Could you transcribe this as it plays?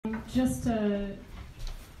just to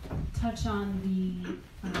touch on the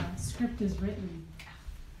script is written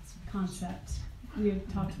concept. We had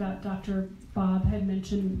talked about, Dr. Bob had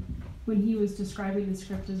mentioned when he was describing the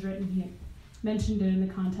script as written, he had mentioned it in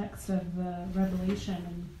the context of Revelation,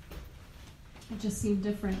 and it just seemed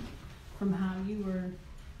different from how you were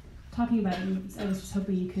talking about it. I was just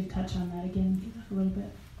hoping you could touch on that again a little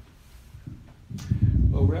bit.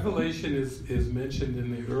 Well, Revelation is mentioned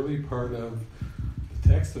in the early part of the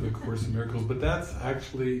text of A Course in Miracles, but that's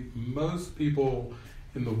actually most people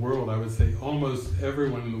in the world, I would say almost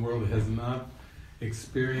everyone in the world has not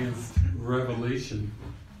experienced revelation.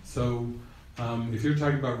 So if you're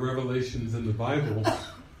talking about revelations in the Bible,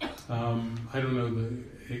 I don't know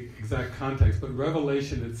the exact context, but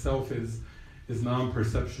revelation itself is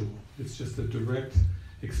non-perceptual. It's just a direct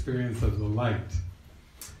experience of the light.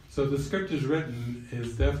 So the script is written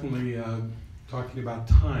is definitely talking about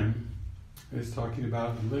time. It's talking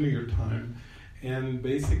about linear time. And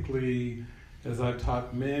basically, as I've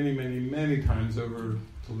taught many, many, many times over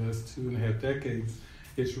the last 2.5 decades,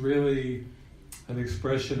 it's really an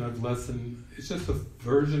expression of lesson, it's just a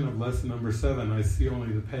version of lesson number 7, I see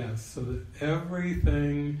only the past. So that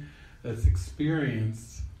everything that's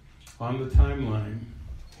experienced on the timeline,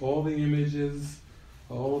 all the images,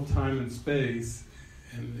 all time and space,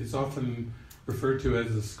 and it's often referred to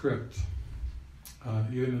as a script.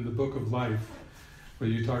 Even in the Book of Life, where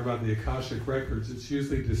you talk about the Akashic records, it's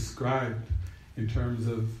usually described in terms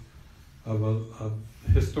of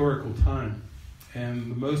historical time.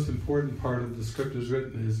 And the most important part of the script is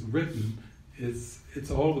written.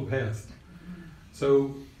 It's all the past.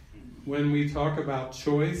 So when we talk about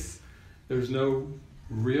choice, there's no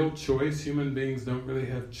real choice. Human beings don't really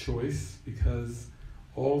have choice, because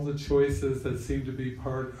all the choices that seem to be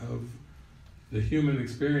part of the human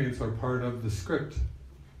experience are part of the script.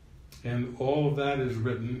 And all of that is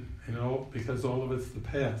written, because all of it's the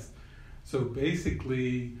past. So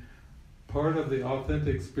basically, part of the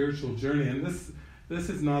authentic spiritual journey, and this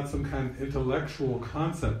is not some kind of intellectual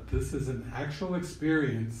concept, this is an actual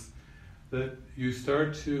experience that you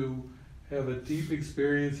start to have a deep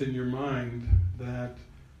experience in your mind, that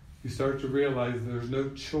you start to realize there's no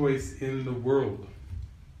choice in the world.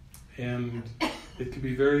 And it can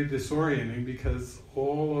be very disorienting, because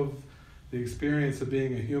all of the experience of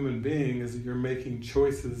being a human being is that you're making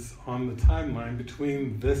choices on the timeline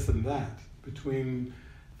between this and that, between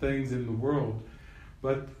things in the world.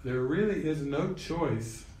 But there really is no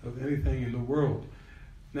choice of anything in the world.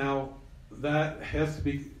 Now, that has to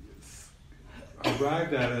be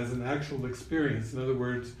arrived at as an actual experience. In other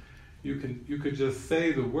words, you could just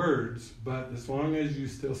say the words, but as long as you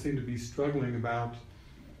still seem to be struggling about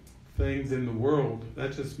things in the world,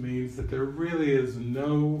 that just means that there really is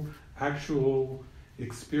no actual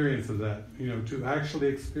experience of that. To actually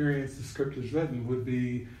experience the script as written would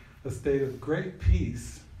be a state of great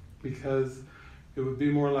peace, because it would be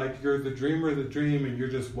more like you're the dreamer of the dream and you're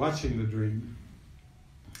just watching the dream.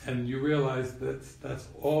 And you realize that's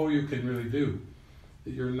all you can really do.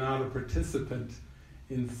 That you're not a participant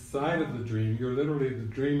inside of the dream. You're literally the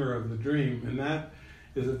dreamer of the dream. And that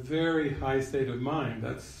is a very high state of mind.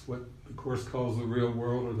 That's what the Course calls the real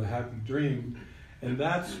world, or the happy dream. And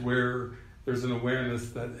that's where there's an awareness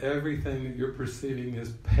that everything that you're perceiving is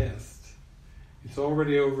past. It's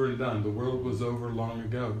already over and done. The world was over long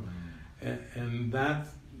ago. And that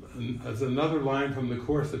is another line from the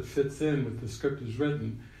Course that fits in with the script is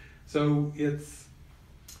written. So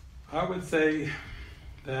I would say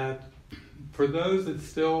that for those that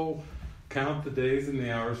still count the days and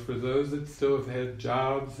the hours, for those that still have had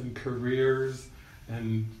jobs and careers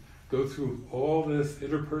and go through all this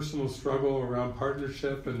interpersonal struggle around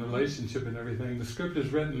partnership and relationship and everything, the script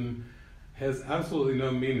is written has absolutely no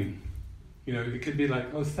meaning. It could be like,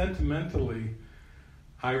 sentimentally,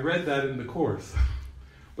 I read that in the Course.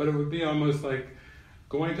 But it would be almost like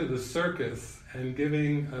going to the circus and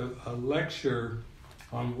giving a lecture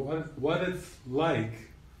on what it's like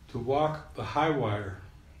to walk the high wire,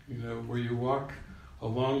 where you walk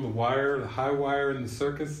along the wire, the high wire in the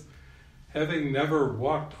circus. Having never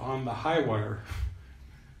walked on the high wire,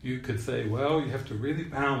 you could say, well, you have to really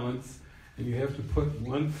balance, and you have to put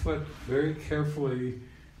one foot very carefully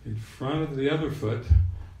in front of the other foot.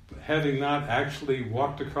 But having not actually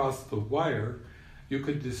walked across the wire, you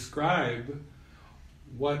could describe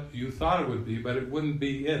what you thought it would be, but it wouldn't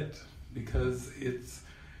be it, because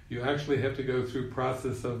you actually have to go through a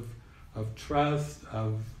process of trust,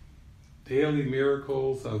 of daily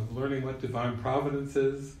miracles, of learning what divine providence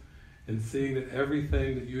is, and seeing that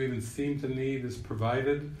everything that you even seem to need is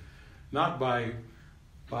provided, not by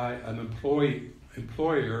an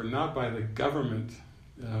employer, not by the government.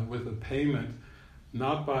 with a payment,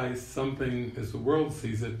 not by something as the world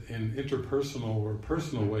sees it in interpersonal or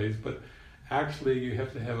personal ways, but actually you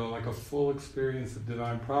have to have a full experience of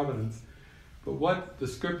divine providence. But what the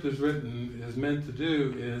script is written is meant to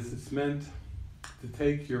do is it's meant to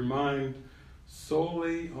take your mind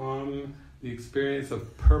solely on the experience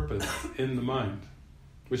of purpose in the mind,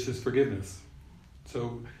 which is forgiveness.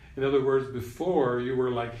 So, in other words, before you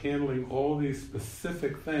were handling all these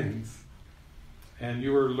specific things, and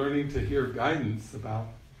you were learning to hear guidance about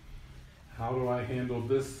how do I handle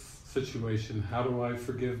this situation, how do I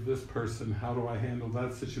forgive this person, how do I handle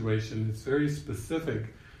that situation. It's very specific,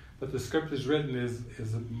 but the script is written is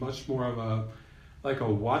much more of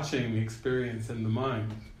a watching experience in the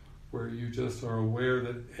mind, where you just are aware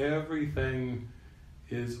that everything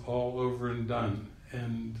is all over and done.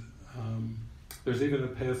 And there's even a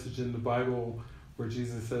passage in the Bible where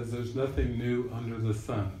Jesus says there's nothing new under the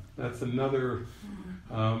sun. That's another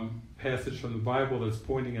passage from the Bible that's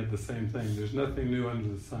pointing at the same thing. There's nothing new under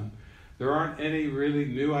the sun. There aren't any really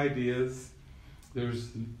new ideas. There's,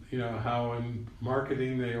 how in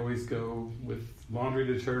marketing they always go with laundry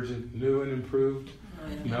detergent, new and improved.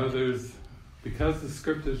 Because the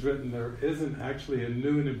script is written, there isn't actually a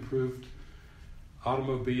new and improved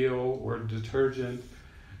automobile or detergent.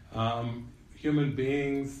 Human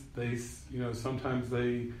beings, sometimes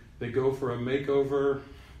they go for a makeover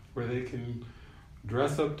where they can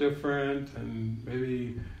dress up different and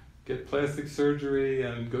maybe get plastic surgery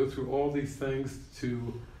and go through all these things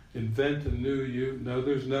to invent a new you. No,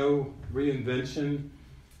 there's no reinvention.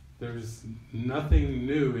 There's nothing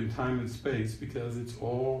new in time and space, because it's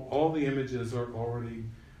all the images are already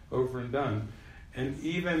over and done. And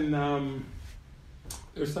even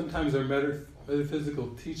there's sometimes metaphysical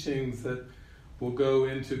teachings that will go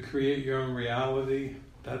into create your own reality.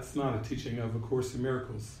 That's not a teaching of A Course in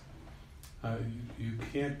Miracles. You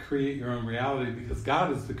can't create your own reality, because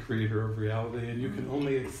God is the creator of reality, and you can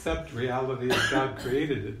only accept reality as God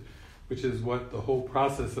created it, which is what the whole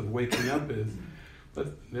process of waking up is. But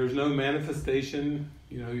there's no manifestation.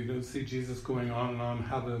 You don't see Jesus going on and on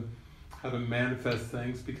how to manifest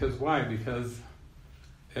things. Because why? Because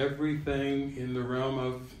everything in the realm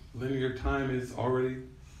of linear time is already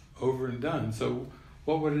over and done. So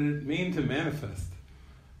what would it mean to manifest?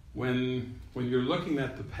 When you're looking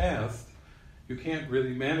at the past, you can't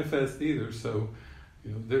really manifest either. So,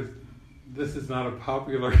 this is not a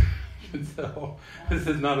popular this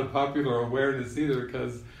is not a popular awareness either,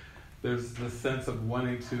 because there's this sense of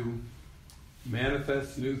wanting to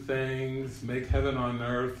manifest new things, make heaven on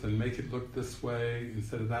earth, and make it look this way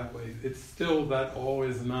instead of that way. It's still that all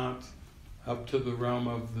is not up to the realm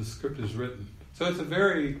of the script is written. So it's a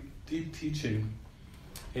very deep teaching,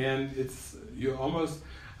 and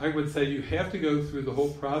I would say you have to go through the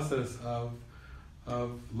whole process of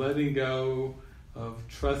letting go, of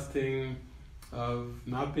trusting, of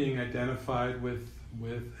not being identified with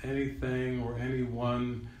anything or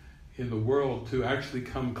anyone in the world to actually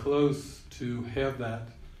come close to have that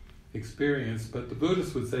experience. But the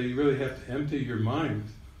Buddhists would say you really have to empty your mind,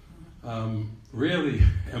 really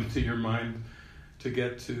empty your mind to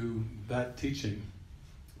get to that teaching,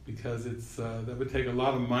 because that would take a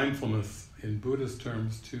lot of mindfulness in Buddhist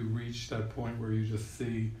terms to reach that point where you just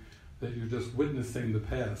see that you're just witnessing the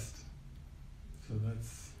past. So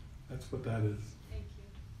that's what that is. Thank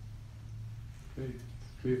you. Great.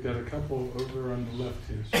 We've got a couple over on the left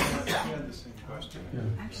here. I had the same question. Yeah.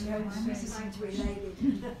 Actually, mine is related.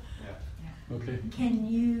 Yeah. Okay. Can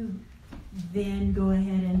you then go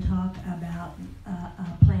ahead and talk about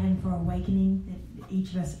a plan for awakening that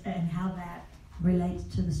each of us, and how that relates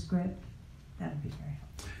to the script? That would be very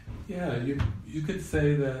helpful. Yeah, you could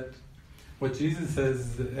say that what Jesus says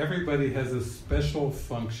is that everybody has a special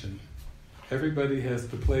function. Everybody has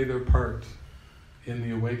to play their part in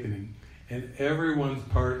the awakening, and everyone's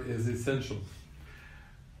part is essential.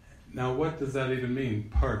 Now, what does that even mean,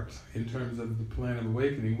 part, in terms of the plan of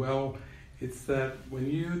awakening? Well, it's that when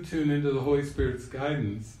you tune into the Holy Spirit's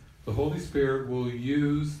guidance, the Holy Spirit will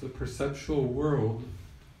use the perceptual world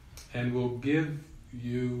and will give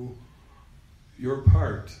you your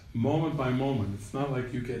part, moment by moment. It's not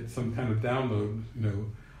like you get some kind of download,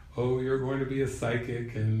 you're going to be a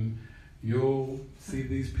psychic and you'll see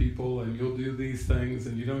these people and you'll do these things,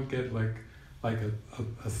 and you don't get like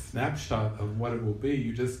a snapshot of what it will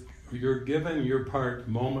be. You're given your part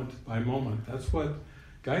moment by moment. That's what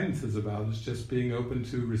guidance is about. It's just being open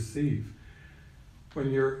to receive.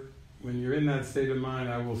 When you're in that state of mind,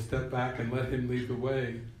 I will step back and let Him lead the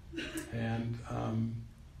way. And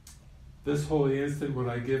this holy instant would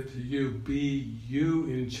I give to you, be you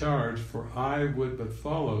in charge, for I would but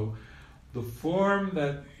follow. the form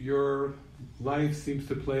that your life seems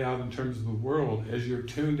to play out in terms of the world, as you're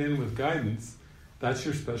tuned in with guidance, that's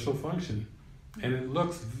your special function. And it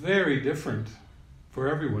looks very different for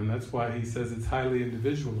everyone. That's why he says it's highly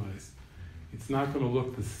individualized. It's not going to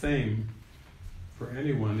look the same for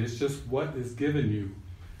anyone. It's just what is given you.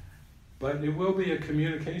 But it will be a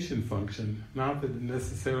communication function. Not that it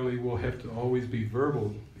necessarily will have to always be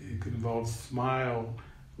verbal. It could involve smile,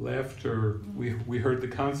 laughter. We heard the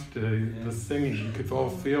concert today, the singing. You could all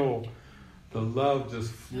feel the love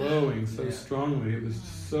just flowing so strongly. It was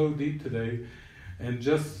so deep today. And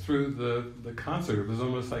just through the concert, it was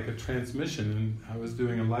almost like a transmission. And I was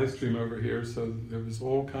doing a live stream over here, so there was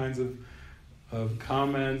all kinds of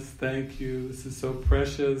comments. Thank you. This is so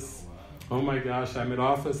precious. Oh my gosh, I'm at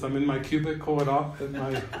office. I'm in my cubicle at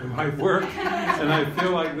my work, and I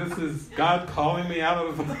feel like this is God calling me out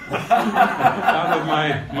of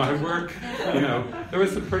my work. You know, there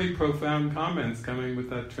was some pretty profound comments coming with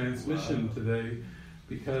that transmission today,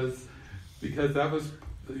 because that was,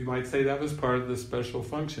 you might say, that was part of the special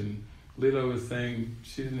function. Lila was saying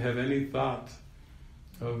she didn't have any thought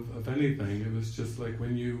of anything. It was just like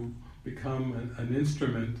when you become an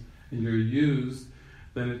instrument and you're used,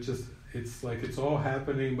 then it's like it's all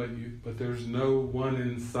happening, but there's no one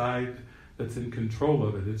inside that's in control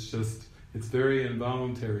of it. It's very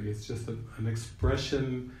involuntary. It's just an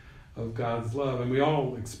expression of God's love, and we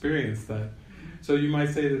all experience that. So you might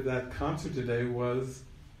say that concert today was,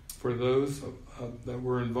 for those that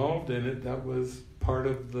were involved in it, that was part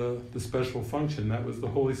of the special function. That was the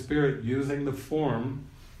Holy Spirit using the form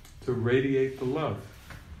to radiate the love.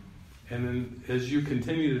 And then as you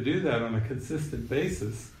continue to do that on a consistent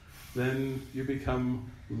basis, then you become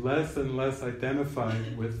less and less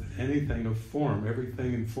identified with anything of form.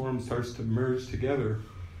 Everything in form starts to merge together,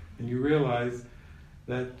 and you realize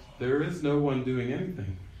that there is no one doing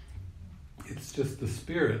anything. It's just the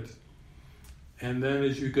Spirit. And then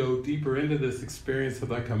as you go deeper into this experience of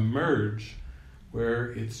like a merge,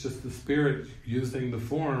 where it's just the Spirit using the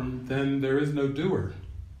form, then there is no doer.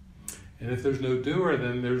 And if there's no doer,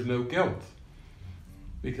 then there's no guilt.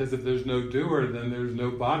 Because if there's no doer, then there's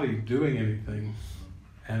no body doing anything.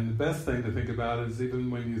 And the best thing to think about is,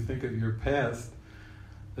 even when you think of your past,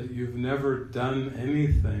 that you've never done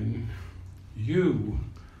anything, you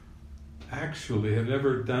actually have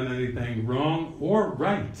never done anything wrong or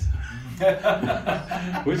right.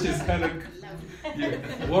 Which is kind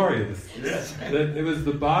of glorious. Yes. That it was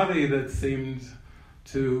the body that seemed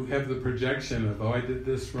to have the projection of, oh, I did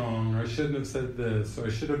this wrong, or I shouldn't have said this, or I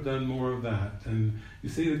should have done more of that. And you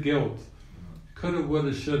see the guilt. Coulda,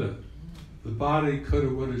 woulda, shoulda. The body coulda,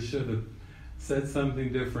 woulda, shoulda. Said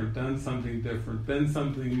something different, done something different, been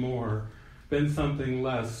something more, been something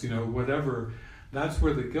less, whatever. That's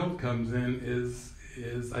where the guilt comes in,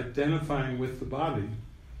 is identifying with the body.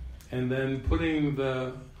 And then putting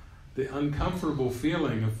the uncomfortable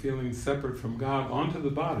feeling of feeling separate from God onto the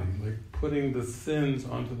body, like putting the sins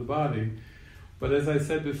onto the body. But as I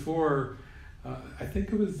said before, I think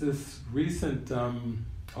it was this recent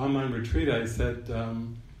online retreat, I said,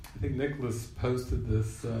 I think Nicholas posted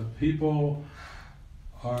this, people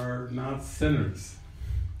are not sinners.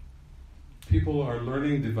 People are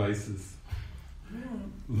learning devices.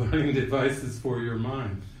 Learning devices for your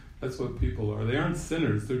mind. That's what people are. They aren't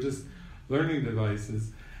sinners, they're just learning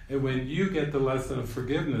devices. And when you get the lesson of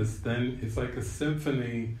forgiveness, then it's like a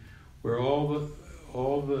symphony where all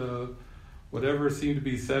the whatever seemed to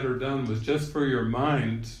be said or done was just for your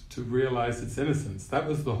mind to realize its innocence. That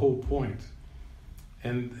was the whole point.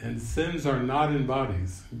 And sins are not in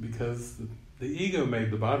bodies, because the ego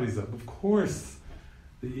made the bodies up. Of course,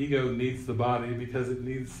 the ego needs the body because it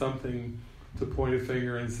needs something to point a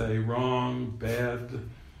finger and say wrong, bad,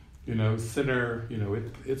 sinner.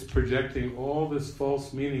 It's projecting all this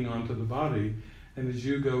false meaning onto the body. And as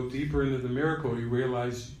you go deeper into the miracle, you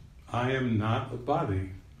realize, I am not a body.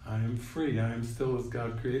 I am free. I am still as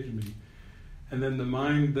God created me. And then the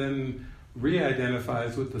mind then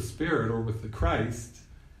re-identifies with the Spirit or with the Christ,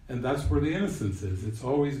 and that's where the innocence is. It's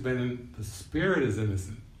always been, the Spirit is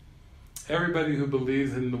innocent. Everybody who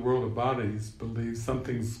believes in the world of bodies believes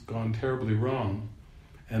something's gone terribly wrong,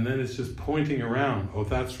 and then it's just pointing around, oh,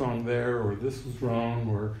 that's wrong there, or this was wrong,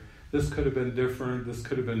 or this could have been different, this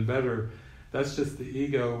could have been better. That's just the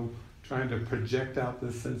ego trying to project out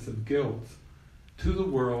this sense of guilt to the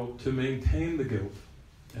world to maintain the guilt.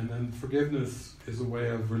 And then forgiveness is a way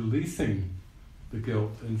of releasing the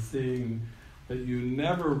guilt and seeing that you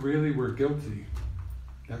never really were guilty.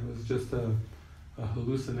 That was just a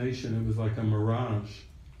hallucination. It was like a mirage,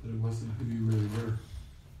 that it wasn't who you really were.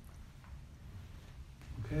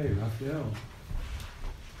 Okay, Raphael.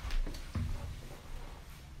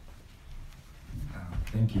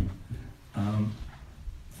 Thank you.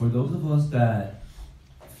 For those of us that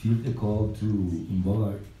feel the call to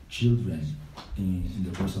involve our children in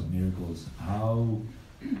the Course of Miracles, how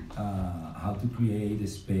to create a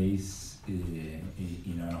space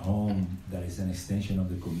in our home that is an extension of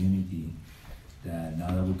the community, that now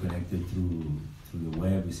that we're connected through the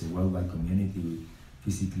web, it's a worldwide community.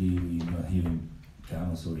 Physically, we're not here in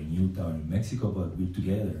Kansas or in Utah or in Mexico, but we're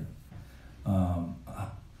together.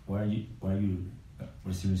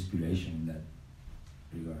 What's your inspiration in that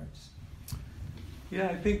regards? Yeah,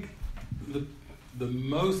 I think the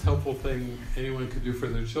most helpful thing anyone could do for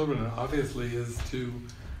their children, obviously, is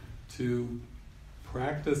to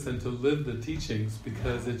practice and to live the teachings,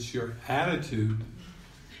 because it's your attitude.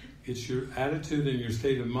 It's your attitude and your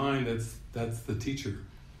state of mind that's the teacher.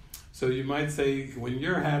 So you might say, when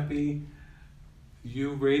you're happy,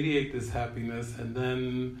 you radiate this happiness, and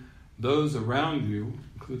then those around you,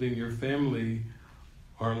 including your family,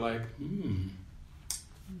 are like,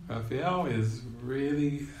 Raphael is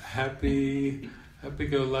really happy-go-lucky,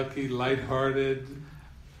 lighthearted,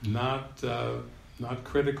 not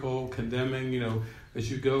critical, condemning.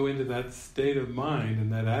 As you go into that state of mind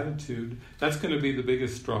and that attitude, that's going to be the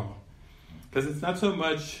biggest straw. Because it's not so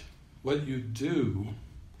much what you do,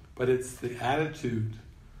 but it's the attitude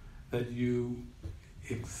that you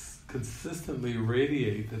consistently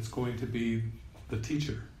radiate that's going to be the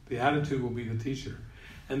teacher. The attitude will be the teacher.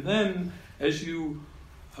 And then, as you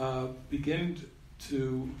begin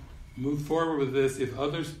to move forward with this, if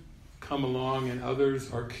others come along and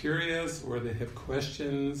others are curious, or they have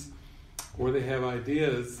questions, or they have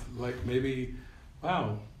ideas, like maybe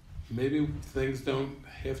things don't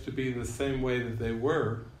have to be the same way that they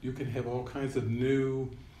were. You can have all kinds of new,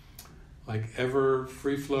 like ever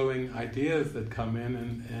free-flowing ideas that come in,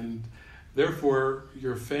 and therefore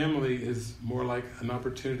your family is more like an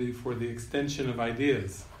opportunity for the extension of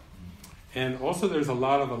ideas. And also there's a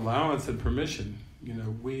lot of allowance and permission.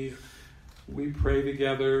 We pray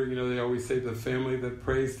together. They always say the family that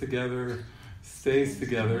prays together stays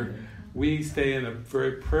together. We stay in a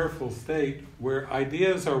very prayerful state where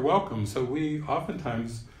ideas are welcome. So we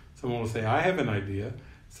oftentimes, someone will say, I have an idea.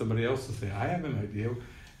 Somebody else will say, I have an idea.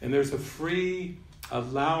 And there's a free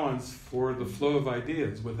allowance for the flow of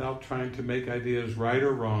ideas without trying to make ideas right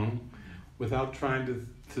or wrong, without trying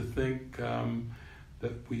to think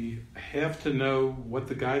that we have to know what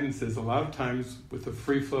the guidance is. A lot of times with the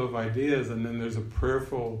free flow of ideas, and then there's a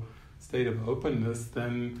prayerful state of openness,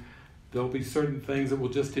 then there'll be certain things that will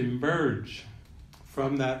just emerge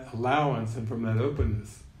from that allowance and from that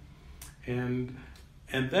openness. And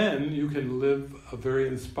then you can live a very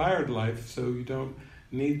inspired life, so you don't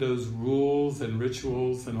need those rules and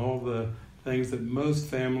rituals and all the things that most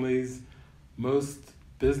families, most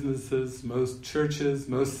businesses, most churches,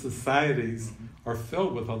 most societies are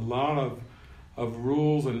filled with, a lot of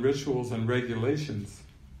rules and rituals and regulations.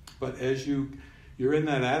 But as you're in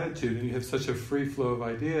that attitude and you have such a free flow of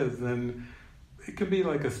ideas, then it can be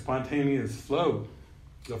like a spontaneous flow.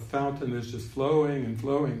 The fountain is just flowing and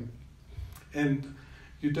flowing. And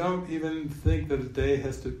you don't even think that a day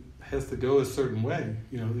has to go a certain way.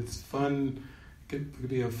 It's fun. It could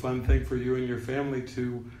be a fun thing for you and your family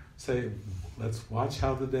to say, let's watch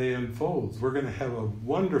how the day unfolds. We're going to have a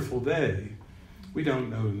wonderful day. We don't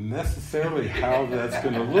know necessarily how that's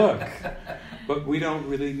going to look, but we don't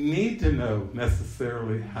really need to know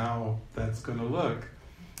necessarily how that's going to look.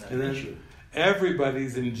 And then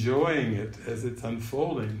everybody's enjoying it as it's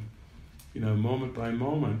unfolding, moment by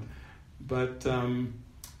moment. But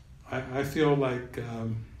I feel like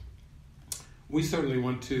we certainly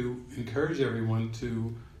want to encourage everyone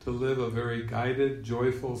to live a very guided,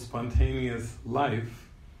 joyful, spontaneous life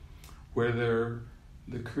where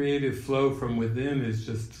the creative flow from within is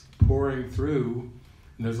just pouring through,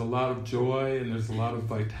 and there's a lot of joy, and there's a lot of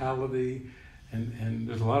vitality, and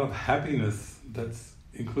there's a lot of happiness that's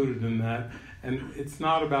included in that. And it's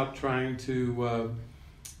not about trying to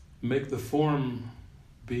make the form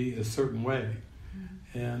be a certain way.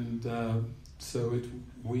 And so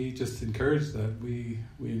we just encourage that. We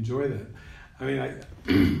enjoy that. I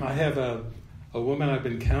mean, I have a woman I've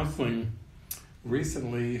been counseling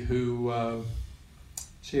recently who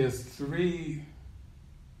she has 3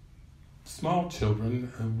 small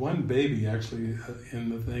children, one baby actually in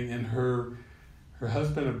the thing, and her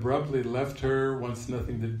husband abruptly left her, wants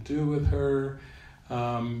nothing to do with her,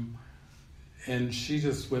 and she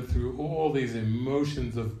just went through all these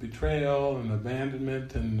emotions of betrayal and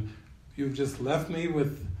abandonment, and you've just left me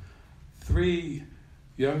with 3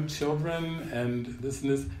 young children and this,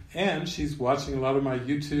 and she's watching a lot of my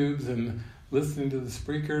YouTubes and listening to the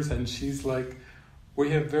Spreakers, and she's like, we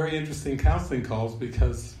have very interesting counseling calls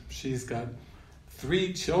because she's got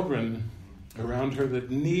 3 children around her that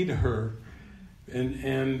need her,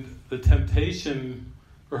 and the temptation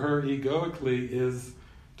for her egoically is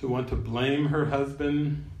to want to blame her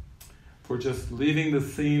husband for just leaving the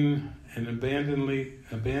scene and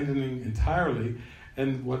abandoning entirely.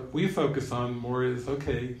 And what we focus on more is,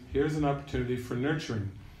 okay, here's an opportunity for nurturing.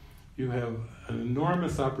 You have an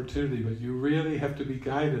enormous opportunity, but you really have to be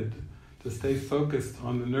guided to stay focused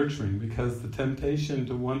on the nurturing, because the temptation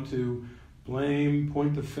to want to blame,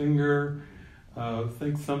 point the finger,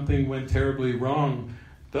 think something went terribly wrong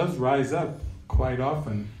does rise up quite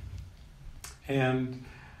often. And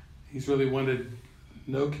he's really wanted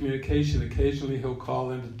no communication. Occasionally he'll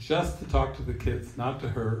call in just to talk to the kids, not to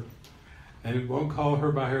her. And he won't call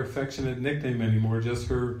her by her affectionate nickname anymore, just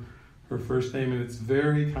her first name. And it's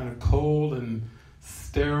very kind of cold and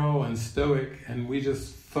sterile and stoic. And we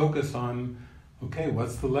just focus on, okay,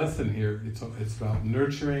 what's the lesson here? It's about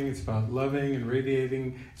nurturing, it's about loving and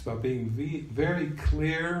radiating, it's about being very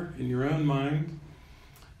clear in your own mind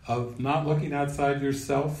of not looking outside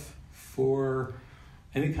yourself for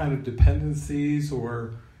any kind of dependencies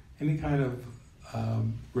or any kind of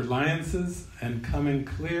reliances, and coming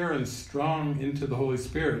clear and strong into the Holy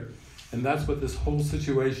Spirit. And that's what this whole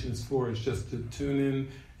situation is for, is just to tune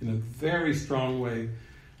in a very strong way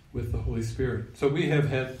with the Holy Spirit. So we have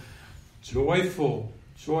had joyful,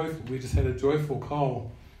 we just had a joyful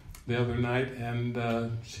call the other night, and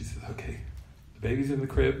she said, okay, the baby's in the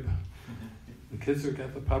crib, the kids have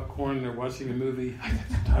got the popcorn, they're watching a movie, I got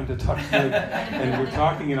some time to talk to you. And we're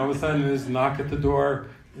talking, and all of a sudden there's a knock at the door.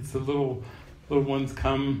 It's the little ones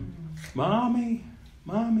come, Mommy,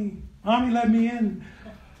 let me in.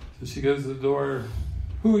 So she goes to the door,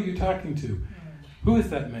 who are you talking to? Who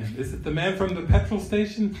is that man? Is it the man from the petrol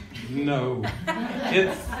station? No,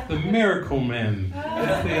 it's the miracle man.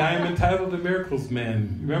 It's the I am entitled to miracles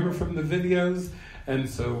man. Remember from the videos? And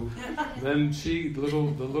so then the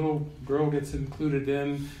little girl gets included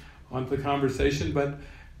in on the conversation, but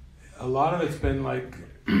a lot of it's been like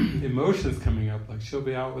emotions coming up. Like she'll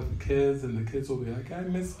be out with the kids, and the kids will be like, I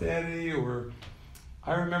miss Daddy, or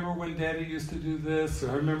I remember when Daddy used to do this,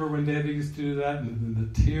 or I remember when Daddy used to do that, and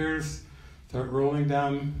then the tears start rolling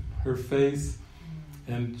down her face.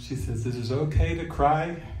 And she says, is it okay to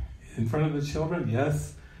cry in front of the children?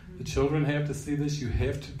 Yes, the children have to see this. You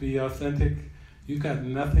have to be authentic. You've got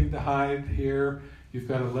nothing to hide here. You've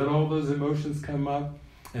got to let all those emotions come up.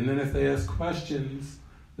 And then if they ask questions,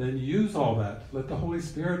 then use all that. Let the Holy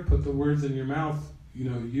Spirit put the words in your mouth.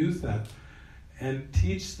 Use that. And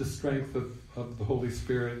teach the strength of the Holy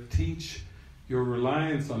Spirit. Teach your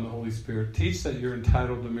reliance on the Holy Spirit. Teach that you're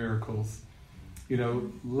entitled to miracles.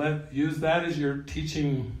 Use that as your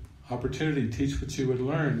teaching opportunity. Teach what you would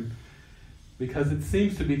learn. Because it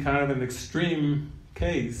seems to be kind of an extreme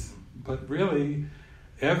case, but really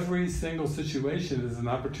every single situation is an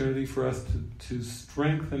opportunity for us to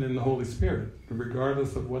strengthen in the Holy Spirit,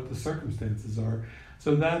 regardless of what the circumstances are.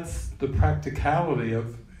 So that's the practicality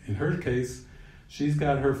of, in her case, she's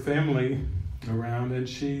got her family around, and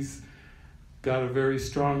she's got a very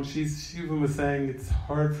strong, she even was saying, it's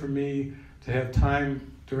hard for me to have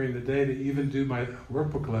time during the day to even do my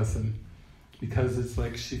workbook lesson, because it's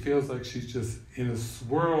like she feels like she's just in a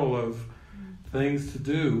swirl of things to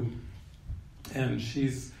do, and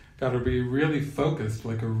she's got to be really focused,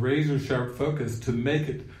 like a razor sharp focus, to make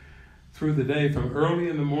it through the day from early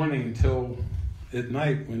in the morning until at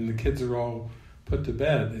night when the kids are all put to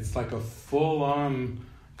bed. It's like a full-on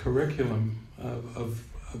curriculum of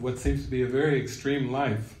what seems to be a very extreme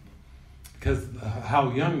life, because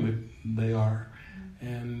how young they are.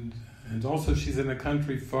 And also she's in a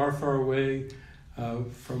country far, far away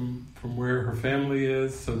from where her family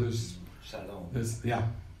is, so there's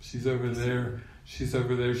she's over there. She's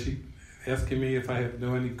over there. She asking me if I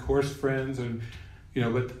know any course friends, and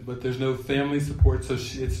but there's no family support. So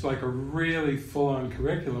it's like a really full-on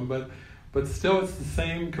curriculum, but still it's the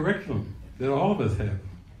same curriculum that all of us have.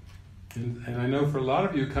 And I know for a lot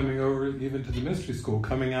of you coming over even to the mystery school,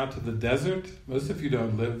 coming out to the desert, most of you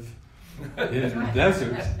don't live in the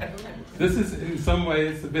desert. This is in some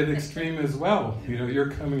ways a bit extreme as well.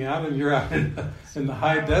 You're coming out and you're out in the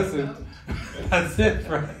high desert. That's it,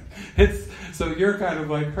 right? So you're kind of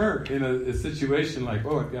like her in a situation like,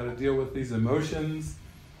 I've got to deal with these emotions,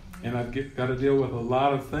 and I've got to deal with a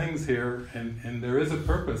lot of things here, and there is a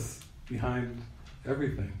purpose behind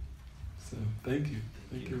everything. So thank you,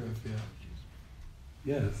 Raphael.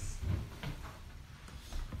 Yes.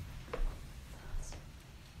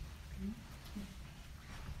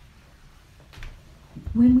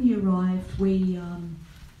 When we arrived, we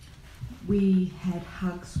we had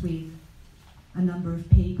hugs with a number of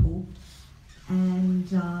people, and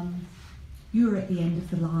you were at the end of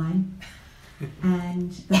the line,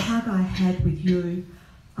 and the hug I had with you,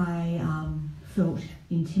 I felt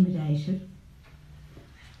intimidated,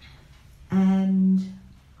 and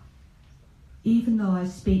even though I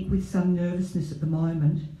speak with some nervousness at the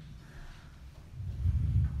moment,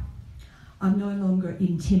 I'm no longer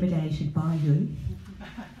intimidated by you.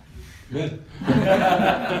 Good.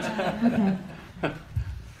 Okay.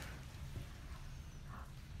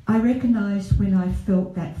 I recognised when I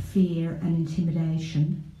felt that fear and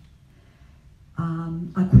intimidation,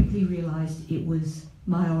 I quickly realised it was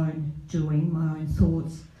my own doing, my own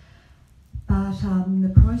thoughts. But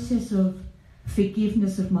the process of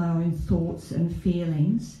forgiveness of my own thoughts and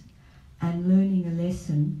feelings and learning a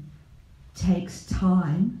lesson takes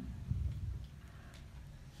time.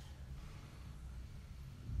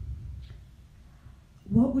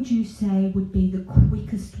 What would you say would be the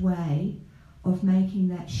quickest way of making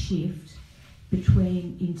that shift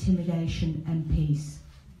between intimidation and peace?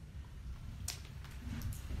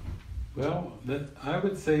 Well, I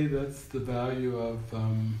would say that's the value of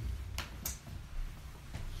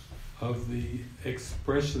the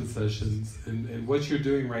expression sessions, and what you're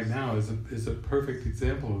doing right now is a perfect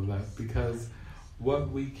example of that, because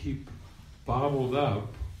what we keep bottled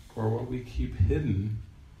up or what we keep hidden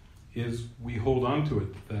is we hold on to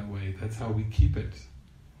it that way. That's how we keep it.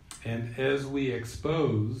 And as we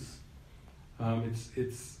expose, that's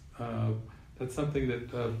something that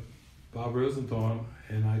Bob Rosenthal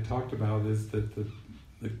and I talked about, is that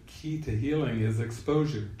the key to healing is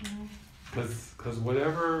exposure. Because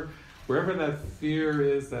wherever that fear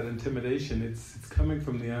is, that intimidation, it's coming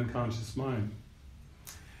from the unconscious mind.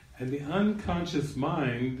 And the unconscious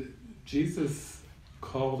mind, Jesus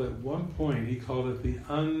called at one point, he called it the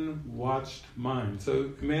unwatched mind.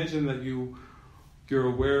 So imagine that you're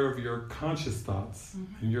aware of your conscious thoughts,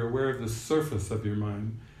 and you're aware of the surface of your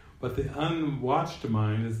mind, but the unwatched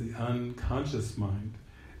mind is the unconscious mind,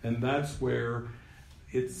 and that's where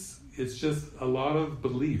it's just a lot of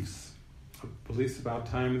beliefs about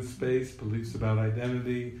time and space, beliefs about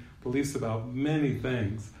identity, beliefs about many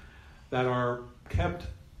things that are kept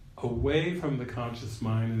away from the conscious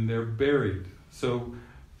mind, and they're buried. So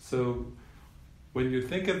when you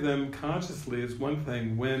think of them consciously, it's one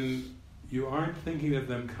thing. When you aren't thinking of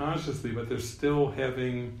them consciously, but they're still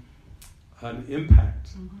having an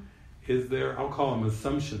impact, is there, I'll call them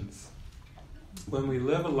assumptions. When we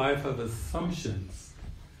live a life of assumptions,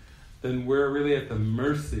 then we're really at the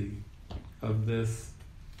mercy of this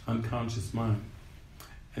unconscious mind.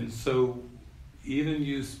 And so even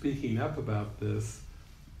you speaking up about this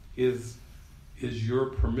is your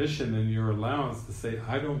permission and your allowance to say,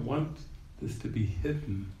 I don't want this to be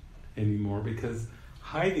hidden anymore, because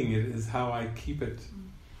hiding it is how I keep it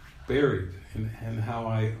buried, and how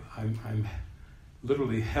I'm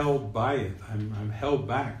literally held by it. I'm held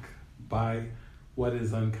back by what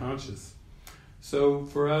is unconscious. So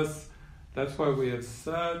for us, that's why we have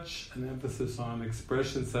such an emphasis on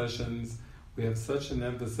expression sessions. We have such an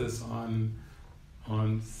emphasis on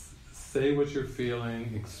say what you're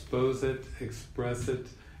feeling, expose it, express it,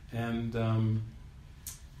 and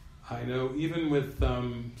I know even with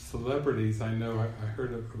celebrities, I know I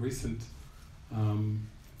heard a recent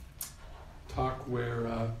talk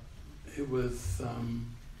where it was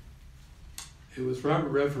Robert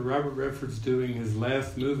Redford. Robert Redford's doing his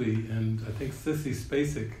last movie, and I think Sissy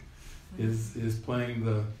Spacek is playing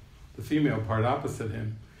the female part opposite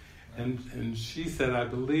him, and she said, I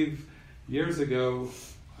believe years ago,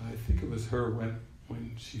 I think it was her,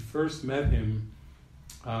 when she first met him,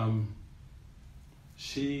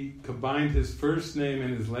 she combined his first name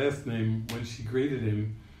and his last name when she greeted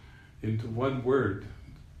him into one word,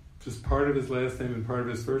 just part of his last name and part of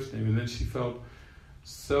his first name, and then she felt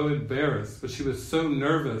so embarrassed, but she was so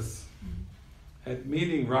nervous at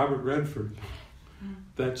meeting Robert Redford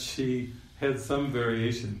that she had some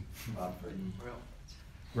variation.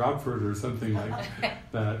 Robford or something like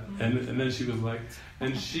that. And then she was like,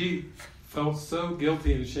 and she felt so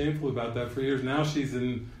guilty and shameful about that for years. Now she's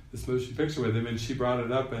in this motion picture with him, and she brought it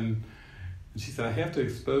up, and she said, I have to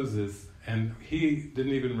expose this. And he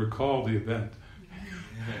didn't even recall the event.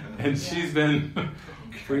 And she's been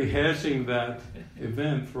rehashing that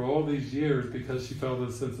event for all these years because she felt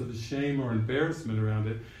a sense of shame or embarrassment around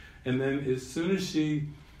it. And then as soon as she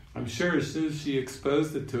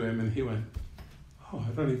exposed it to him, and he went, oh,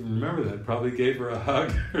 I don't even remember that. Probably gave her a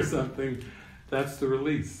hug or something. That's the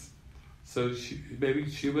release. So maybe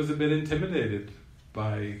she was a bit intimidated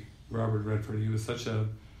by Robert Redford. He was such a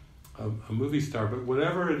movie star. But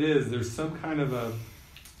whatever it is, there's some kind of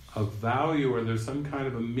a value, or there's some kind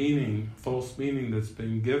of a meaning, false meaning that's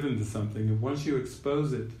been given to something, and once you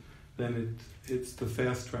expose it, then it's the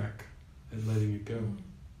fast track at letting it go.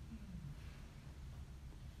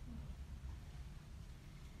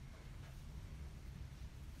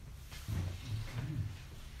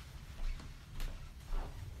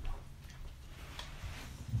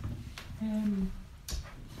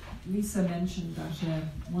 Lisa mentioned that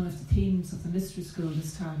one of the themes of the mystery school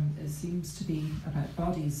this time seems to be about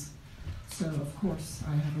bodies. So, of course,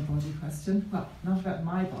 I have a body question. Well, not about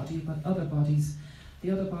my body, but other bodies.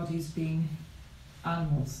 The other bodies being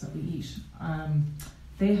animals that we eat.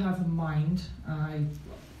 They have a mind. I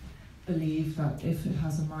believe that if it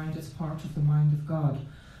has a mind, it's part of the mind of God.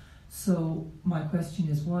 So, my question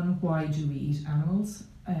is, one, why do we eat animals?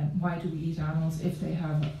 Why do we eat animals if they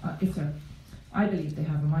have, I believe they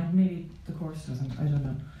have a mind. Maybe the course doesn't, I don't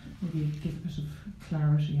know. Maybe give a bit of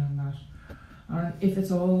clarity on that. Or if it's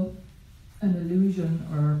all an illusion,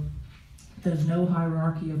 or there's no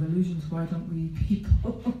hierarchy of illusions, why don't we eat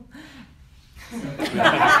people? That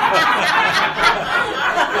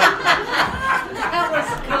was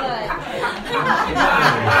good.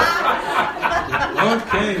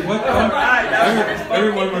 Okay, what bunk?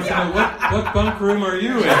 Everyone wants to know what bunk room are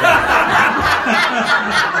you in?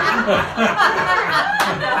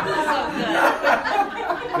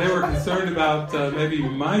 They were concerned about maybe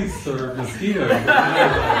mice or mosquitoes.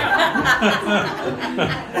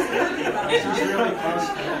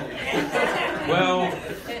 Well,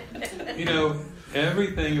 you know,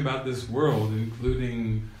 everything about this world,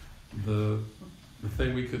 including the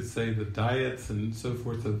thing we could say, the diets and so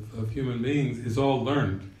forth of human beings, is all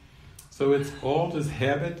learned. So it's all just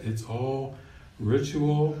habit, it's all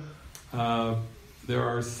ritual. There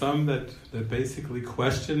are some that basically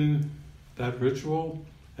question that ritual,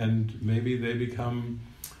 and maybe they become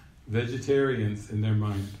vegetarians in their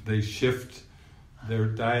mind. They shift their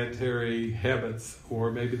dietary habits,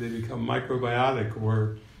 or maybe they become microbiotic,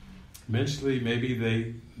 or eventually maybe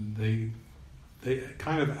they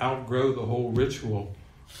kind of outgrow the whole ritual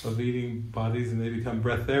of eating bodies and they become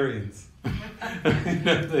breatharians.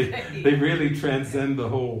 They really transcend the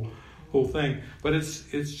whole thing. But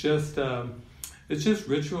it's just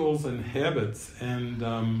rituals and habits,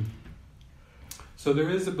 and so there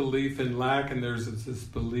is a belief in lack, and there's this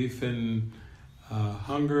belief in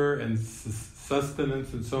hunger and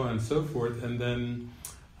sustenance and so on and so forth. And then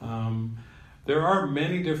there are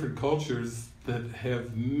many different cultures that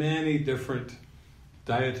have many different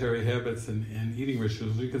dietary habits and eating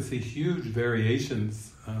rituals. You can see huge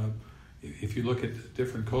variations if you look at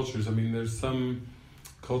different cultures. I mean, there's some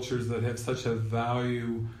cultures that have such a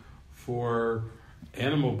value for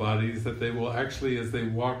animal bodies that they will actually, as they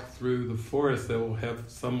walk through the forest, they will have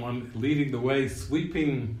someone leading the way,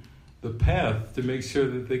 sweeping the path to make sure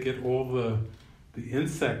that they get all the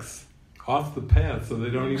insects off the path so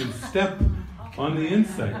they don't even step on the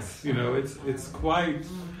insects. You know,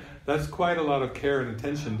 that's quite a lot of care and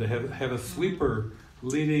attention to have a sweeper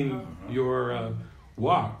leading your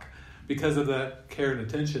walk because of that care and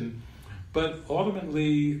attention. But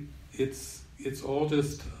ultimately, it's all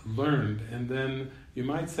just learned. And then you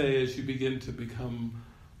might say, as you begin to become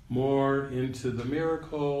more into the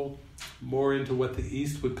miracle, more into what the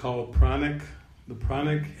East would call pranic, the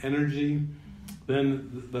pranic energy,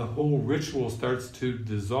 then the whole ritual starts to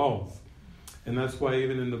dissolve. And that's why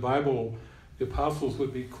even in the Bible, the apostles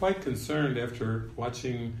would be quite concerned after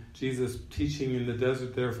watching Jesus teaching in the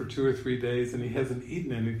desert there for 2 or 3 days, and he hasn't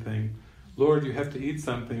eaten anything. Lord, you have to eat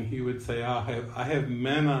something. He would say, I have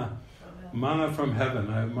manna from heaven.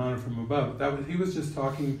 I have manna from above. He was just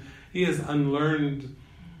talking. He has unlearned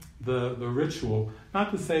the ritual.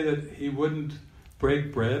 Not to say that he wouldn't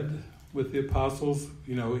break bread with the apostles.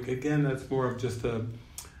 You know, again, that's more of just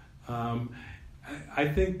I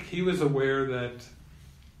think he was aware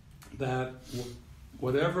that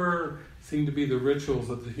whatever seemed to be the rituals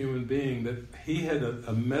of the human being, that he had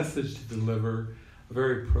a message to deliver, a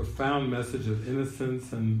very profound message of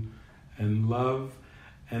innocence and love.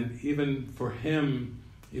 And even for him,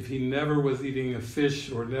 if he never was eating a fish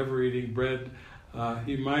or never eating bread,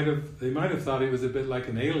 they might have thought he was a bit like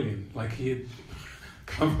an alien, like he had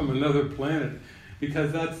come from another planet,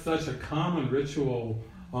 because that's such a common ritual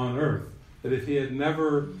on Earth, that if he had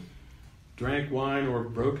never drank wine or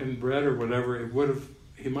broken bread or whatever,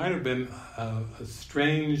 he might have been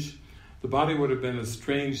the body would have been a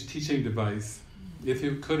strange teaching device, if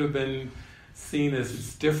it could have been seen as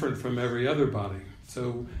it's different from every other body.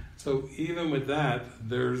 So even with that,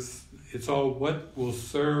 it's all what will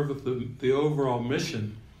serve the overall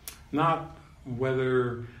mission, not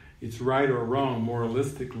whether it's right or wrong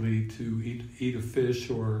moralistically to eat a fish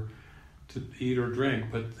or to eat or drink,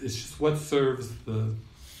 but it's just what serves the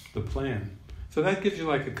plan. So that gives you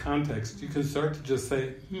like a context. You can start to just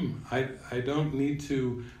say, I don't need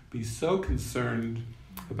to be so concerned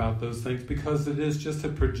about those things because it is just a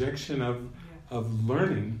projection of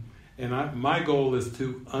learning. And my goal is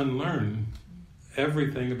to unlearn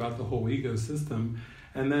everything about the whole ego system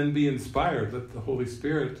and then be inspired. Let the Holy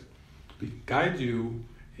Spirit guide you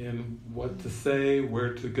in what to say,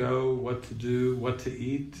 where to go, what to do, what to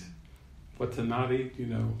eat, what to not eat,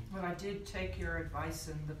 Well, I did take your advice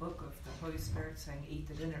in the book of the Holy Spirit saying eat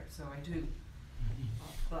the dinner, so I do.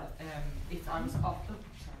 But if I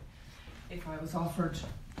was offered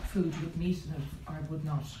food with meat in it, I would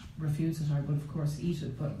not refuse it. I would of course eat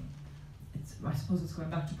it, but I suppose it's going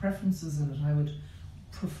back to preferences in it. I would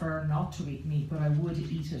prefer not to eat meat, but I would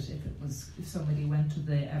eat it if somebody went to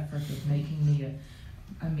the effort of making me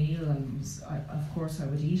a meal, and of course I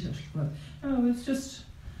would eat it. But no, it's just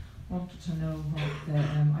wanted to know what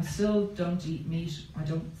I still don't eat meat. I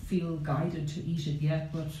don't feel guided to eat it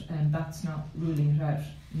yet, but that's not ruling it out.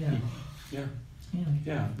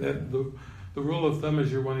 The rule of thumb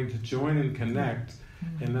is you're wanting to join and connect,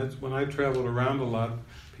 and that's when I traveled around a lot.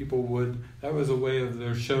 People that was a way of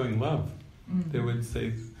their showing love. They would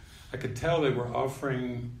say, I could tell they were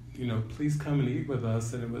offering, please come and eat with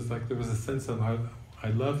us, and it was like there was a sense of I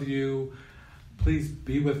love you, please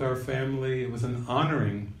be with our family. It was an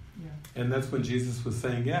honoring. And that's when Jesus was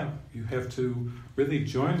saying, you have to really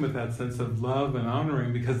join with that sense of love and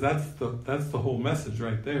honoring, because that's the whole message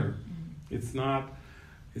right there. It's not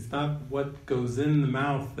what goes in the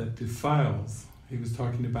mouth that defiles. He was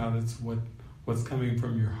talking about it's what's coming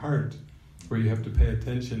from your heart, where you have to pay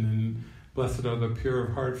attention. And blessed are the pure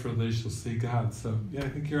of heart, for they shall see God. So I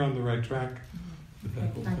think you're on the right track with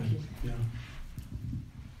that whole thing. You.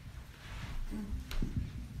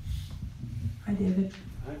 Hi, David.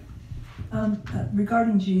 Hi.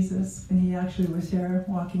 Regarding Jesus, when he actually was here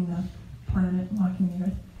walking the planet, walking the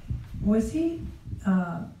earth, was he,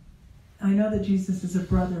 I know that Jesus is a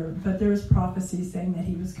brother, but there was prophecy saying that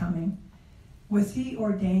he was coming. Was he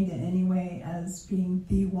ordained in any way as being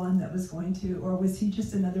the one that was going to, or was he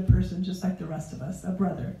just another person just like the rest of us, a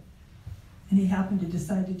brother? And he happened to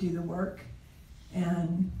decide to do the work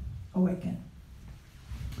and awaken.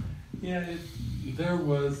 There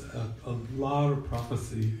was a lot of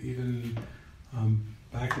prophecy, even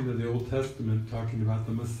back into the Old Testament, talking about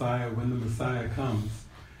the Messiah, when the Messiah comes.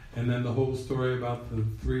 And then the whole story about the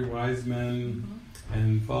 3 wise men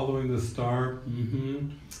and following the star,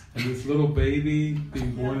 and this little baby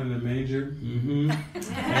being born in a manger,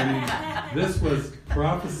 And this was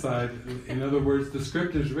prophesied. In other words, the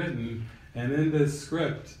script is written, and in this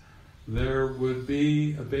script there would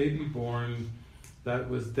be a baby born that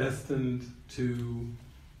was destined to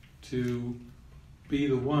be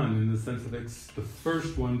the one, in the sense of the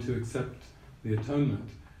first one to accept the atonement.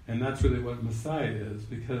 And that's really what Messiah is,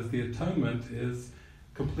 because the atonement is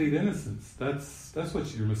complete innocence. That's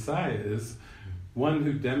what your Messiah is. One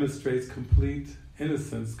who demonstrates complete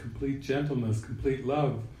innocence, complete gentleness, complete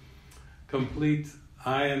love, complete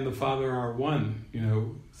I and the Father are one.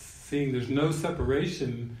 Seeing there's no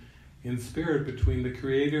separation in spirit between the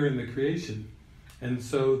Creator and the creation. And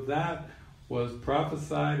so that was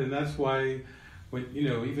prophesied, and that's why when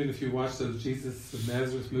even if you watch those Jesus of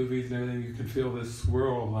Nazareth movies and everything, you can feel this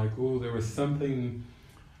swirl, like, there was something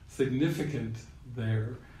significant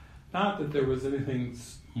there. Not that there was anything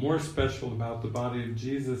more special about the body of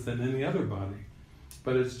Jesus than any other body,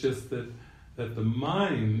 but it's just that the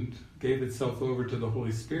mind gave itself over to the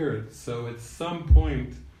Holy Spirit. So at some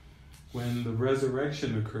point when the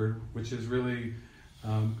resurrection occurred, which is really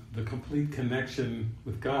the complete connection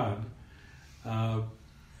with God,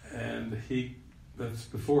 and that's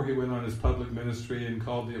before he went on his public ministry and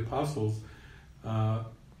called the apostles.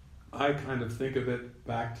 I kind of think of it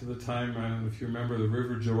back to the time, I don't know if you remember the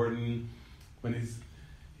River Jordan, when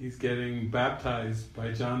he's getting baptized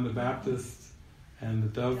by John the Baptist, and the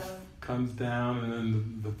dove comes down, and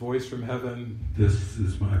then the voice from heaven, "This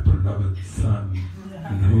is my beloved Son,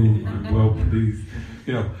 in whom I'm well pleased."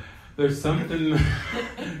 There's something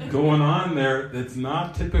going on there that's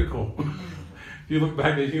not typical. If you look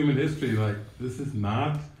back at human history, like, this is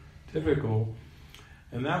not typical.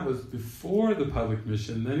 And that was before the public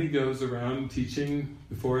mission. Then he goes around teaching,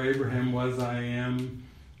 before Abraham was, I am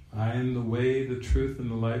the way, the truth, and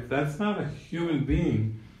the life. That's not a human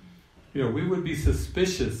being. We would be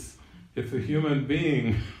suspicious if a human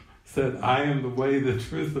being said, I am the way, the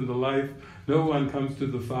truth, and the life. No one comes to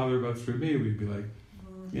the Father but through me. We'd be like,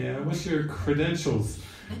 Yeah, what's your credentials?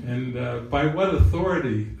 And by what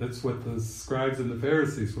authority? That's what the scribes and the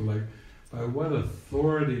Pharisees were like. By what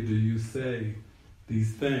authority do you say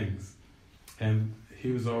these things? And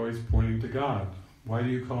he was always pointing to God. Why do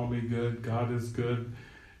you call me good? God is good.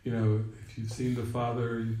 You know, if you've seen the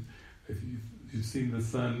Father, if you've seen the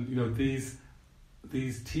Son, you know, these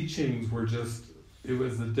teachings were just, it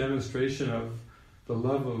was a demonstration of the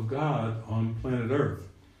love of God on planet Earth,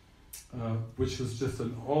 which was just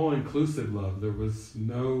an all-inclusive love. There was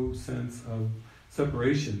no sense of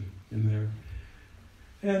separation in there.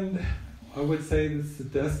 And I would say it's the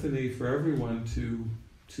destiny for everyone to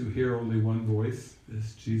hear only one voice,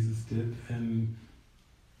 as Jesus did. And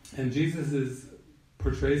Jesus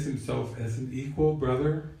portrays himself as an equal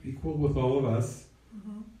brother, equal with all of us,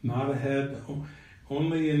 not ahead,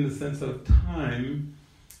 only in the sense of time.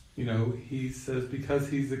 You know, he says because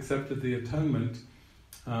he's accepted the atonement,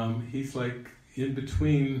 he's like in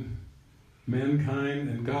between mankind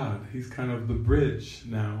and God. He's kind of the bridge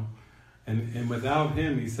now. And without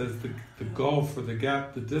him, he says the gulf or the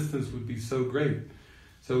gap, the distance would be so great.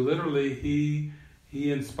 So literally, he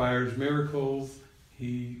inspires miracles.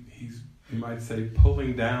 He's, you might say,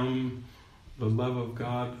 pulling down the love of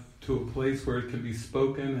God to a place where it can be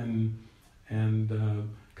spoken and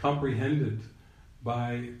comprehended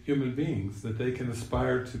by human beings, that they can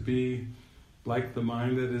aspire to be like the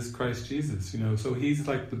mind that is Christ Jesus. You know, so he's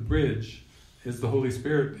like the bridge, as the Holy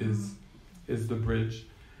Spirit is the bridge,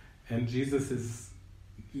 and Jesus is,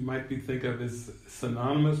 you might think of as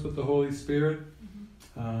synonymous with the Holy Spirit,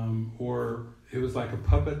 or it was like a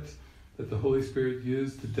puppet that the Holy Spirit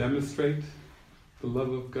used to demonstrate the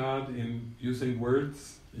love of God in using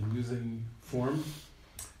words, in using form.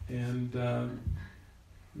 And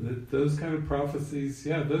those kind of prophecies,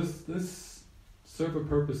 yeah, those serve a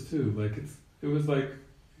purpose too. Like it was like,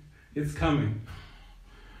 it's coming.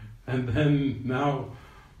 And then now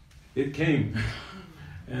it came.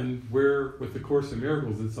 And we're, with the Course in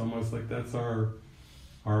Miracles, it's almost like that's our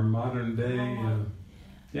modern day,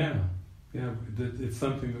 it's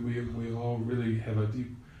something that we all really have a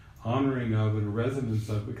deep honoring of and a resonance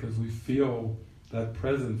of, because we feel that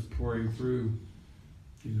presence pouring through,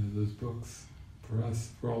 you know, those books for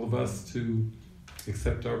us, for all of us to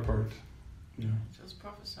accept our part. Yeah. It was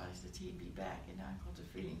prophesied that he'd be back, and I got the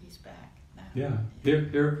feeling he's back now. Yeah,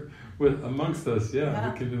 here with amongst us, we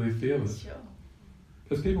can really feel it. Sure.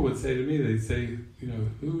 Because people would say to me, they'd say, you know,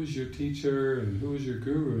 who is your teacher and who is your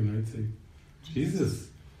guru? And I'd say, Jesus.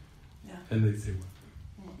 Yeah. And they'd say,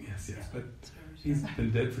 well, yes, but he's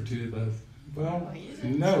been dead for 2,000. Well,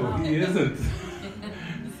 no, he isn't.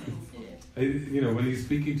 You know, when he's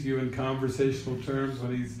speaking to you in conversational terms,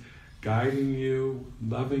 when he's guiding you,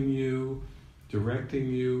 loving you, directing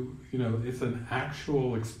you, you know, it's an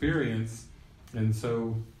actual experience. And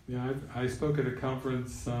so, you know, I spoke at a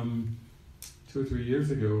conference 2 or 3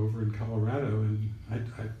 years ago over in Colorado, and I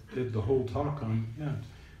did the whole talk on,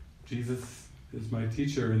 Jesus is my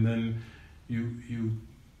teacher, and then you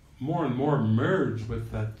more and more merge with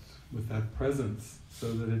that presence,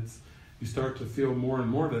 so that you start to feel more and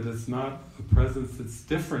more that it's not a presence that's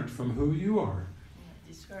different from who you are.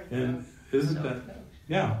 And isn't so that, close.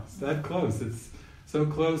 It's that close. It's so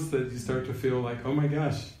close that you start to feel like, oh my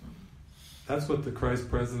gosh, that's what the Christ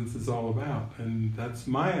presence is all about, and that's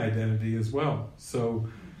my identity as well. So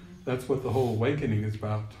that's what the whole awakening is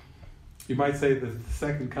about. You might say that the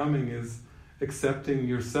second coming is accepting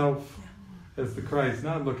yourself as the Christ,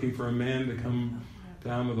 not looking for a man to come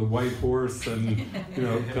down with a white horse and, you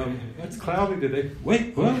know, come, it's cloudy today.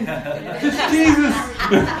 Wait, what? It's Jesus!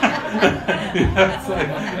 It's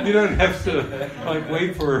like, you don't have to like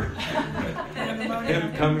wait for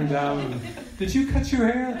him coming down and, did you cut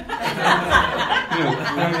your hair? You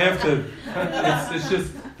don't have to, it's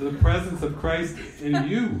just the presence of Christ in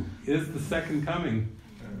you is the second coming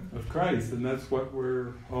of Christ, and that's what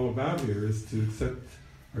we're all about here, is to accept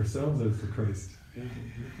ourselves as the Christ.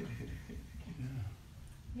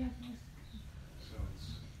 Yeah. So it's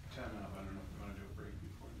 10 up. I don't know if we want to do a break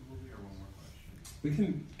before the movie or one more question. We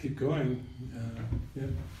can keep going. If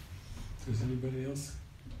there's anybody else?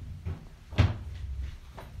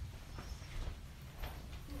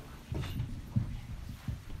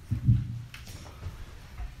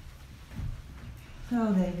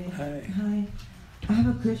 Hello, David. Hi. I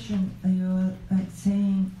have a question. You were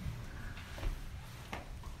saying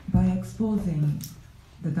by exposing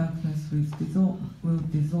the darkness will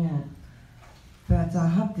dissolve. But I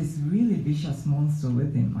have this really vicious monster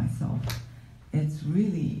within myself.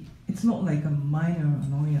 It's not like a minor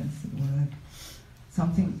annoyance or like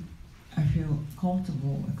something I feel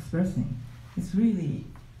comfortable expressing. It's really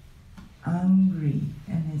angry,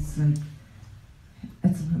 and it's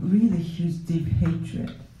really huge, deep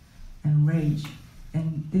hatred and rage.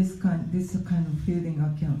 And this kind of feeling,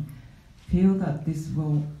 I can feel that this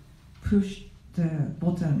will push the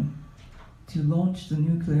button to launch the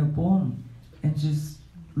nuclear bomb, and just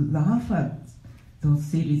laugh at those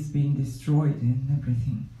cities being destroyed and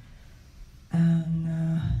everything. And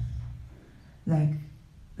like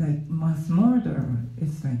mass murder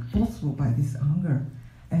is like possible by this anger,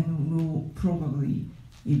 and we'll probably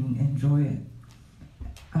even enjoy it.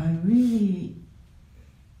 I really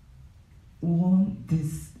want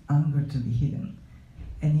this anger to be hidden,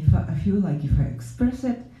 and if I feel like if I express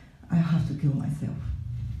it, I have to kill myself.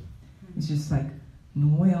 It's just like no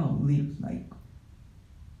way I'll live like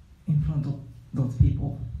in front of those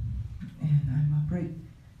people, and I'm afraid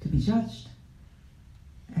to be judged.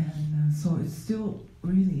 And so it's still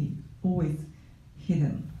really always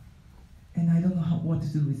hidden, and I don't know what to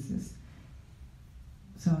do with this.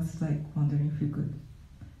 So I was like wondering if you could.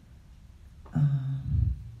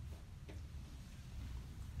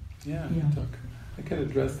 I can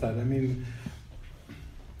address that. I mean,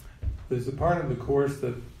 there's a part of the course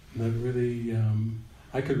that really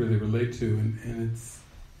I could really relate to, and it's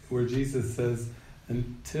where Jesus says,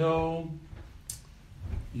 until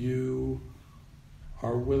you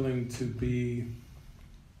are willing to be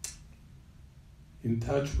in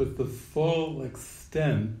touch with the full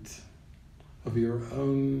extent of your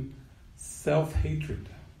own self-hatred,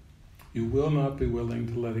 you will not be willing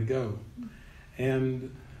to let it go.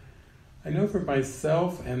 And I know for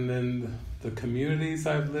myself, and then the communities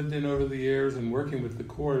I've lived in over the years and working with the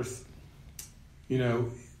course, you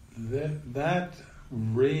know, that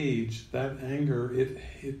rage, that anger, it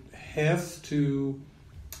has to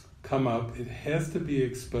come up, it has to be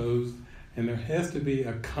exposed, and there has to be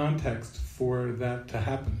a context for that to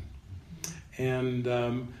happen. And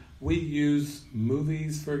we use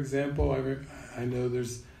movies, for example. I know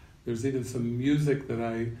there's even some music that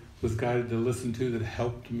I was guided to listen to that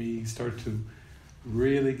helped me start to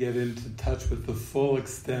really get into touch with the full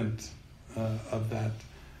extent of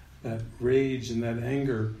that rage and that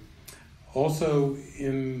anger. Also,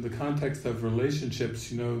 in the context of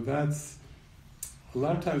relationships, you know, that's a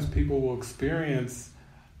lot of times people will experience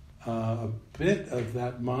a bit of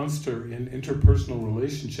that monster in interpersonal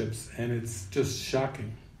relationships, and it's just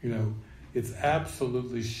shocking. You know, it's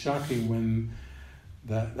absolutely shocking when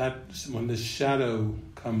when the shadow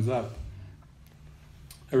comes up.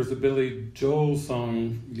 There was a Billy Joel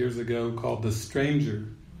song years ago called "The Stranger,"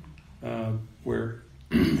 where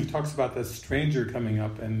he talks about the stranger coming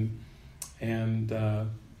up, and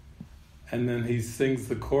then he sings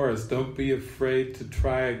the chorus, "Don't be afraid to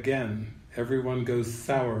try again. Everyone goes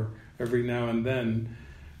sour every now and then.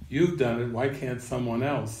 You've done it, why can't someone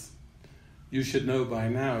else? You should know by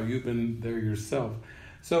now, you've been there yourself."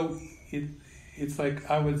 So it's like,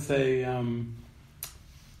 I would say,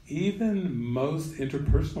 even most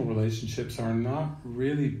interpersonal relationships are not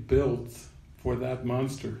really built for that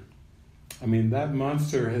monster. I mean, that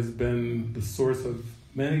monster has been the source of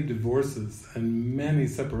many divorces and many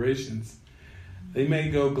separations. They may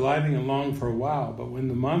go gliding along for a while, but when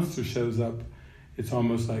the monster shows up, it's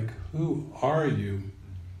almost like, who are you?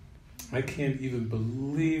 I can't even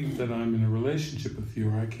believe that I'm in a relationship with you,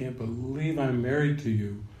 or I can't believe I'm married to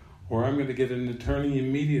you, or I'm going to get an attorney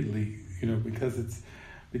immediately, you know, because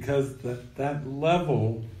that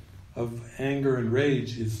level of anger and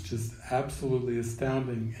rage is just absolutely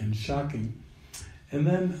astounding and shocking. And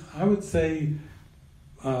then I would say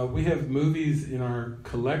we have movies in our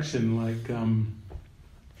collection, like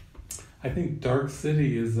I think Dark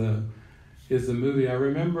City is a movie. I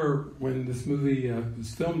remember when this movie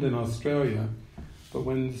was filmed in Australia, but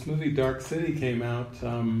when this movie Dark City came out,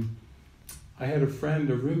 I had a friend,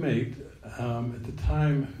 a roommate at the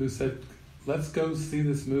time, who said, "Let's go see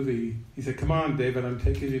this movie." He said, "Come on, David, I'm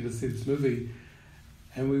taking you to see this movie."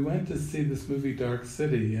 And we went to see this movie Dark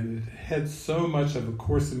City, and it had so much of A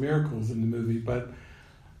Course in Miracles in the movie, but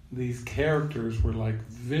these characters were like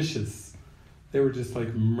vicious. They were just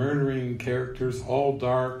like murdering characters, all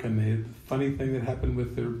dark, and they had a funny thing that happened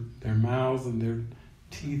with their mouths and their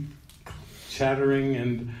teeth chattering,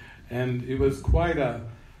 and it was quite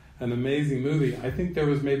an amazing movie. I think there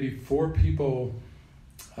was maybe 4 people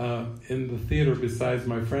in the theater besides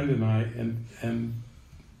my friend and I, and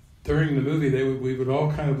during the movie we would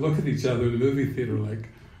all kind of look at each other in the movie theater like,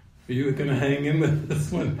 are you going to hang in with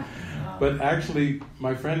this one? But actually,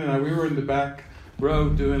 my friend and I, we were in the back row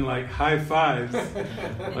doing like high fives,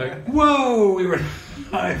 like, whoa, we were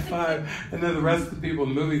high five, and then the rest of the people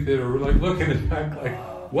in the movie theater were like looking at back like,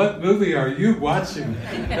 what movie are you watching?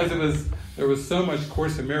 Because it there was so much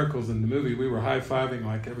Course in Miracles in the movie. We were high-fiving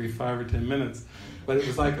like every 5 or 10 minutes, but it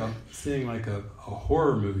was like seeing like a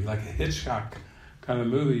horror movie, like a Hitchcock kind of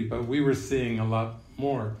movie, but we were seeing a lot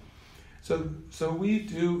more. So we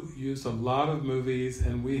do use a lot of movies,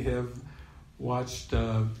 and we have watched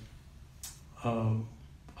a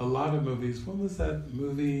lot of movies. What was that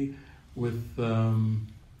movie with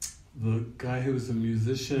the guy who was a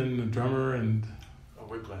musician, a drummer, and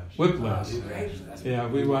Whiplash. Whiplash. Yeah,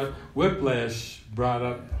 we watched Whiplash. Brought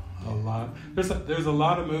up a lot. There's a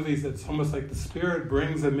lot of movies that's almost like the Spirit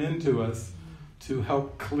brings them into us to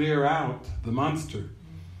help clear out the monster,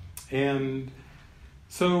 and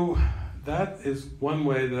so that is one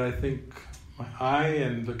way that I think I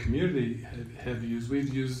and the community have used.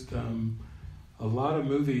 We've used a lot of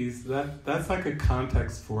movies. That's like a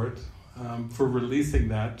context for it, for releasing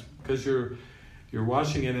that, because you're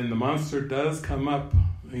watching it and the monster does come up,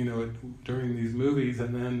 during these movies,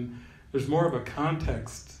 and then there's more of a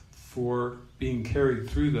context for being carried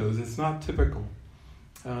through those. It's not typical,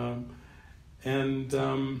 and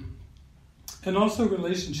also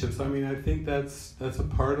relationships. I mean, I think that's a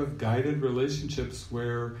part of guided relationships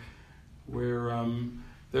where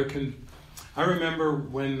there can. I remember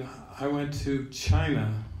when I went to China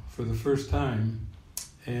for the first time,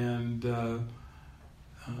 and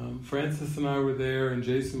Francis and I were there, and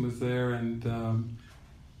Jason was there, and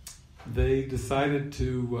they decided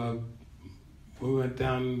to. We went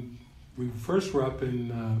down. We first were up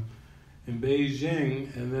in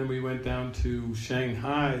Beijing, and then we went down to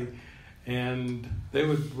Shanghai, and they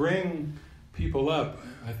would bring people up.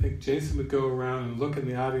 I think Jason would go around and look in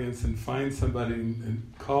the audience and find somebody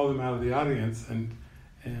and call them out of the audience and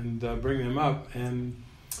bring them up. And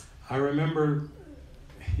I remember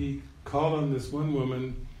he called on this one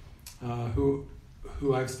woman who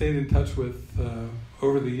I've stayed in touch with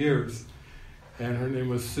over the years, and her name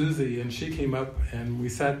was Susie, and she came up and we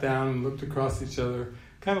sat down and looked across each other,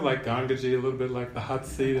 kind of like Gangaji, a little bit like the hot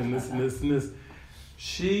seat and this and this and this.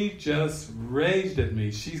 She just raged at me.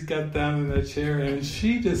 She got down in that chair and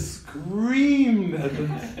she just screamed at the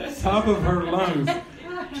top of her lungs.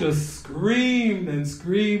 Just screamed and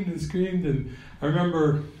screamed and screamed. And I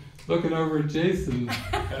remember looking over at Jason. We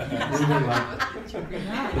were like,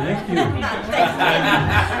 thank you.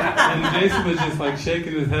 And Jason was just like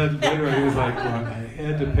shaking his head later. He was like, well, I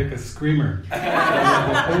had to pick a screamer.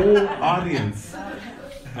 The whole audience.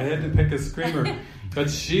 I had to pick a screamer. But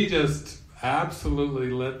she just absolutely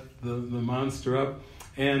let the monster up,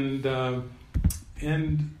 and it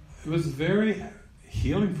was very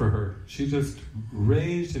healing for her. She just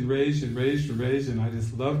raged and raged and raged and raged, and I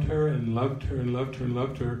just loved her and loved her and loved her and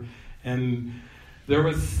loved her. And there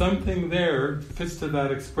was something there, fits to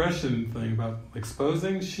that expression thing about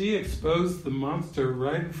exposing. She exposed the monster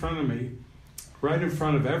right in front of me, right in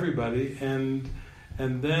front of everybody, and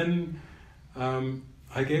then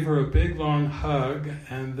I gave her a big long hug,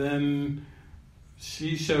 and then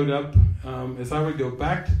she showed up as I would go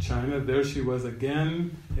back to China. There she was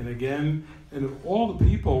again and again. And of all the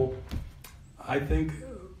people I think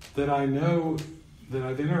that I know that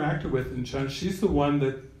I've interacted with in China, she's the one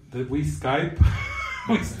that we Skype.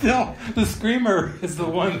 The screamer is the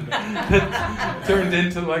one that turned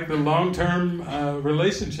into like the long-term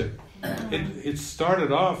relationship. It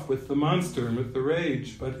started off with the monster and with the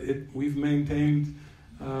rage, but we've maintained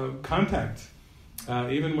contact.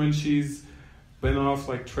 Even when she's been off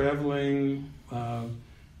like traveling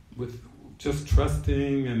with just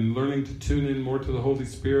trusting and learning to tune in more to the Holy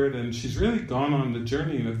Spirit, and she's really gone on the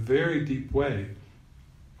journey in a very deep way.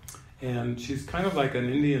 And she's kind of like an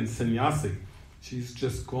Indian sannyasi. She's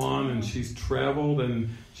just gone and she's traveled and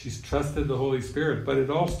she's trusted the Holy Spirit. But it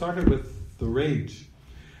all started with the rage.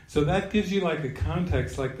 So that gives you like a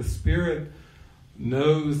context, like the Spirit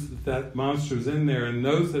knows that monster's in there and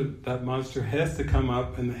knows that monster has to come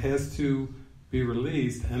up and has to be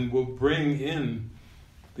released and will bring in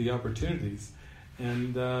the opportunities.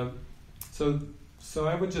 And so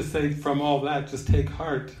I would just say from all that, just take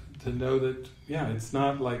heart to know that, it's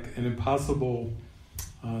not like an impossible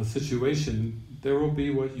situation. There will be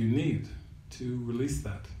what you need to release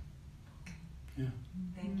that. Yeah.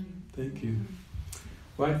 Thank you. Thank you.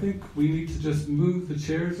 Well, I think we need to just move the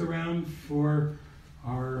chairs around for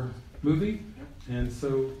our movie. And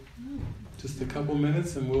so just a couple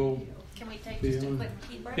minutes and we'll... Can we take just a quick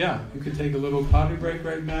tea break? Yeah, you could take a little potty break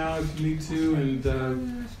right now if you need to, and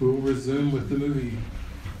we'll resume with the movie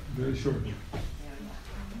very shortly.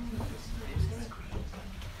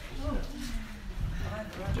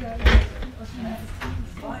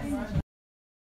 Bye.